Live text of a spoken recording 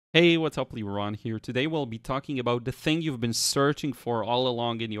Hey, what's up, Liron here. Today we'll be talking about the thing you've been searching for all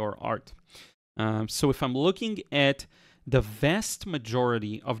along in your art. So if I'm looking at the vast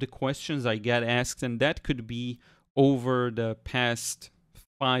majority of the questions I get asked, and that could be over the past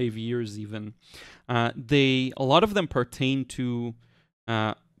 5 years even, a lot of them pertain to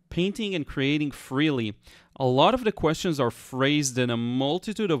painting and creating freely. A lot of the questions are phrased in a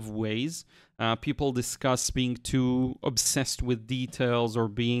multitude of ways. People discuss being too obsessed with details or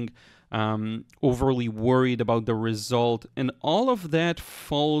being overly worried about the result. And all of that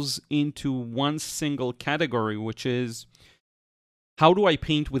falls into one single category, which is, how do I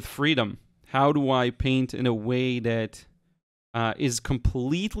paint with freedom? How do I paint in a way that is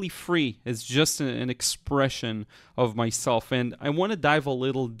completely free? It's just an expression of myself. And I want to dive a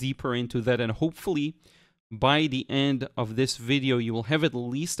little deeper into that, and hopefully by the end of this video, you will have at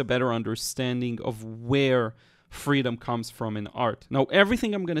least a better understanding of where freedom comes from in art. Now,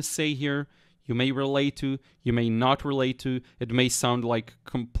 everything I'm going to say here, you may relate to, you may not relate to. It may sound like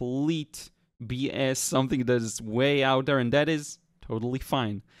complete BS, something that is way out there, and that is totally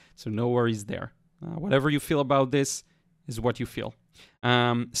fine. So no worries there. Whatever you feel about this is what you feel.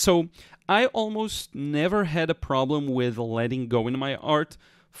 So I almost never had a problem with letting go in my art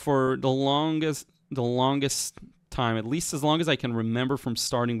for the longest time, at least as long as I can remember from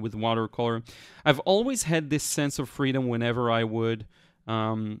starting with watercolor. I've always had this sense of freedom whenever I would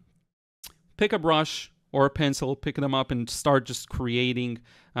pick a brush or a pencil, pick them up and start just creating.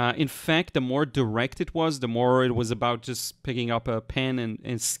 In fact, the more direct it was, the more it was about just picking up a pen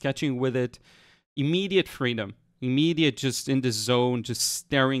and sketching with it. Immediate freedom. Immediate, just in the zone, just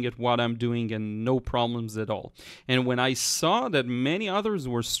staring at what I'm doing and no problems at all. And when I saw that many others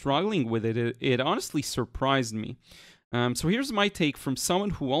were struggling with it, it honestly surprised me. So here's my take from someone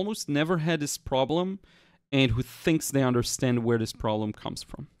who almost never had this problem and who thinks they understand where this problem comes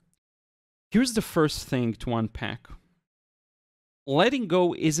from. Here's the first thing to unpack. Letting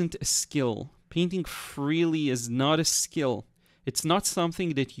go isn't a skill. Painting freely is not a skill. It's not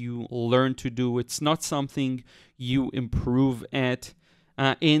something that you learn to do. It's not something you improve at.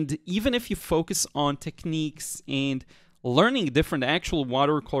 And even if you focus on techniques and learning different actual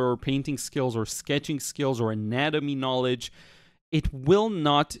watercolor painting skills or sketching skills or anatomy knowledge, it will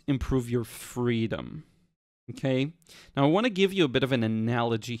not improve your freedom. Okay? Now, I want to give you a bit of an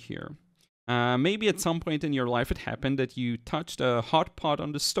analogy here. Maybe at some point in your life it happened that you touched a hot pot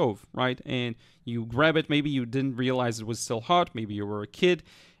on the stove, right? And you grab it, maybe you didn't realize it was still hot, maybe you were a kid,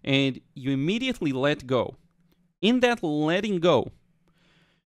 and you immediately let go. In that letting go,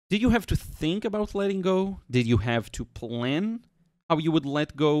 did you have to think about letting go? Did you have to plan how you would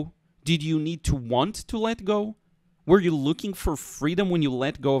let go? Did you need to want to let go? Were you looking for freedom when you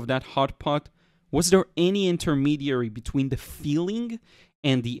let go of that hot pot? Was there any intermediary between the feeling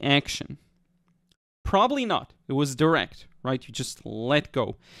and the action? Probably not. It was direct, right? You just let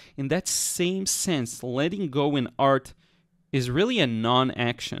go. In that same sense, letting go in art is really a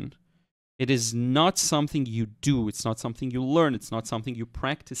non-action. It is not something you do. It's not something you learn. It's not something you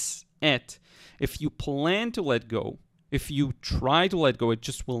practice at. If you plan to let go, if you try to let go, it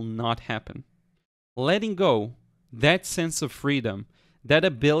just will not happen. Letting go, that sense of freedom, that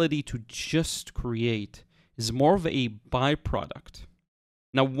ability to just create, is more of a byproduct.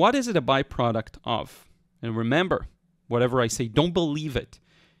 Now, what is it a byproduct of? And remember, whatever I say, don't believe it.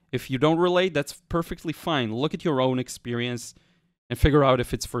 If you don't relate, that's perfectly fine. Look at your own experience and figure out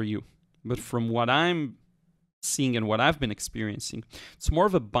if it's for you. But from what I'm seeing and what I've been experiencing, it's more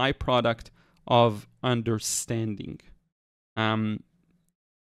of a byproduct of understanding. Now,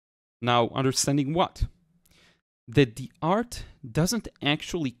 understanding what? That the art doesn't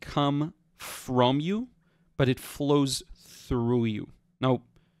actually come from you, but it flows through you. Now,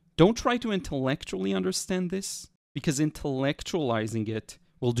 don't try to intellectually understand this, because intellectualizing it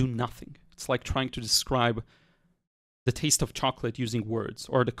will do nothing. It's like trying to describe the taste of chocolate using words,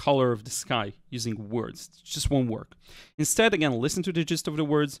 or the color of the sky using words. It just won't work. Instead, again, listen to the gist of the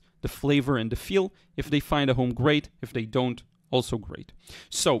words, the flavor and the feel. If they find a home, great. If they don't, also great.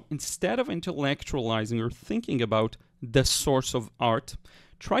 So instead of intellectualizing or thinking about the source of art,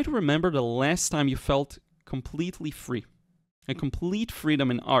 try to remember the last time you felt completely free. A complete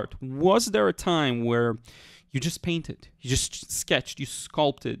freedom in art. Was there a time where you just painted, you just sketched, you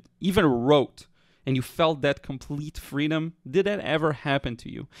sculpted, even wrote, and you felt that complete freedom? Did that ever happen to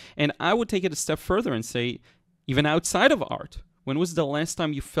you? And I would take it a step further and say, even outside of art, When was the last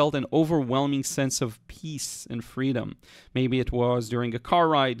time you felt an overwhelming sense of peace and freedom? Maybe it was during a car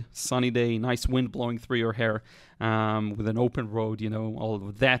ride, sunny day, nice wind blowing through your hair, with an open road, you know, all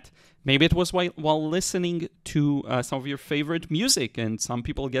of that. Maybe it was while listening to some of your favorite music, and some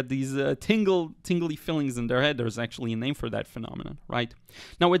people get these tingly feelings in their head. There's actually a name for that phenomenon, right?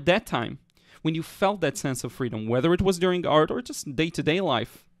 Now, at that time, when you felt that sense of freedom, whether it was during art or just day-to-day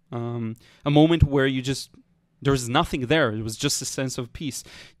life, a moment where you just, there was nothing there, it was just a sense of peace.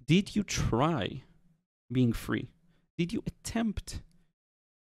 Did you try being free? Did you attempt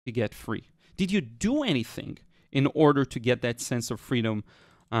to get free? Did you do anything in order to get that sense of freedom?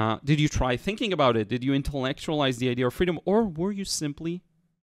 Did you try thinking about it? Did you intellectualize the idea of freedom? Or were you simply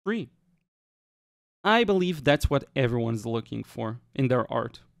free? I believe that's what everyone's looking for in their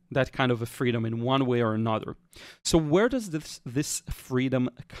art. That kind of a freedom in one way or another. So where does this freedom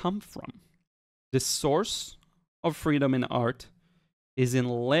come from? The source of freedom in art is in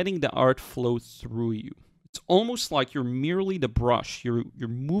letting the art flow through you. It's almost like you're merely the brush. You're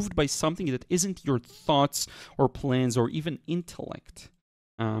moved by something that isn't your thoughts or plans or even intellect.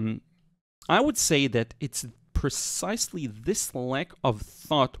 I would say that it's precisely this lack of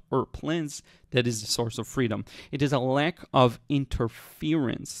thought or plans that is the source of freedom. It is a lack of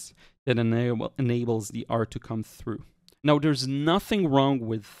interference that enables the art to come through. Now, there's nothing wrong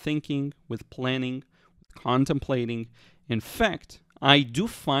with thinking, with planning, with contemplating. In fact, I do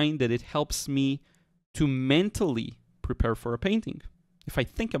find that it helps me to mentally prepare for a painting. If I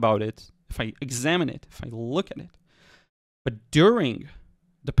think about it, if I examine it, if I look at it. But during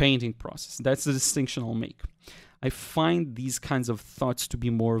the painting process, that's the distinction I'll make. I find these kinds of thoughts to be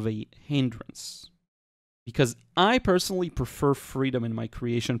more of a hindrance, because I personally prefer freedom in my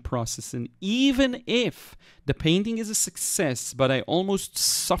creation process. And even if the painting is a success, but I almost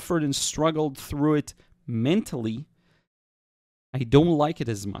suffered and struggled through it mentally, I don't like it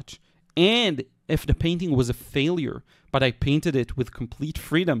as much. And if the painting was a failure, but I painted it with complete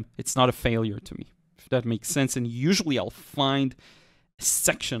freedom, it's not a failure to me, if that makes sense. And usually I'll find a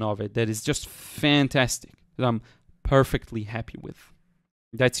section of it that is just fantastic, that I'm perfectly happy with.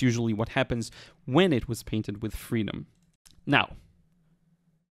 That's usually what happens when it was painted with freedom. Now,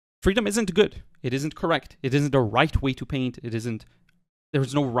 freedom isn't good. It isn't correct. It isn't the right way to paint.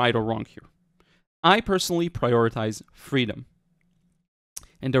 There's no right or wrong here. I personally prioritize freedom.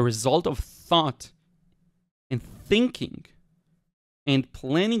 And the result of thought and thinking and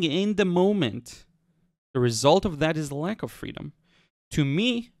planning in the moment, the result of that is the lack of freedom. To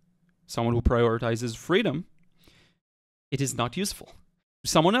me, someone who prioritizes freedom, it is not useful. To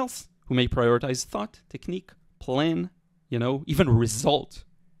someone else who may prioritize thought, technique, plan, even result,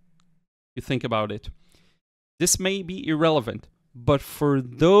 you think about it. This may be irrelevant, but for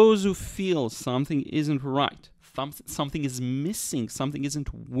those who feel something isn't right, something is missing, something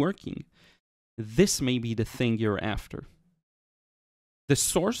isn't working, this may be the thing you're after. The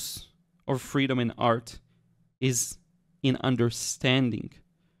source of freedom in art is in understanding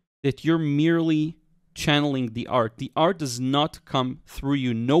that you're merely channeling the art. The art does not come through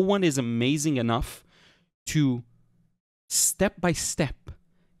you. No one is amazing enough to step by step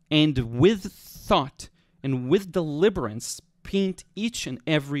and with thought and with deliberance paint each and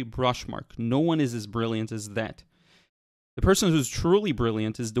every brush mark. No one is as brilliant as that. The person who's truly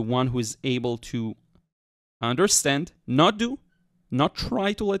brilliant is the one who is able to understand, not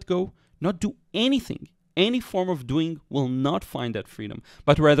try to let go, not do anything. Any form of doing will not find that freedom,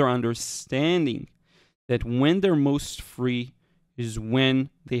 but rather understanding that when they're most free is when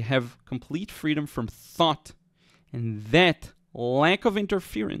they have complete freedom from thought. And that lack of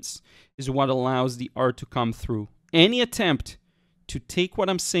interference is what allows the art to come through. Any attempt to take what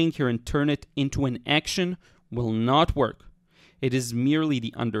I'm saying here and turn it into an action will not work. It is merely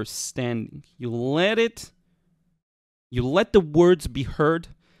the understanding. You let the words be heard.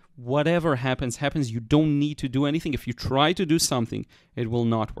 Whatever happens, happens. You don't need to do anything. If you try to do something, it will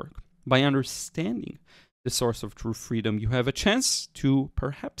not work. By understanding the source of true freedom, you have a chance to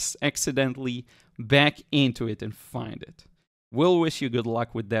perhaps accidentally back into it and find it. We'll wish you good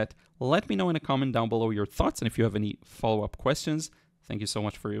luck with that. Let me know in a comment down below your thoughts, and if you have any follow-up questions. Thank you so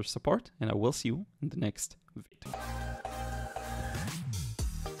much for your support, and I will see you in the next video.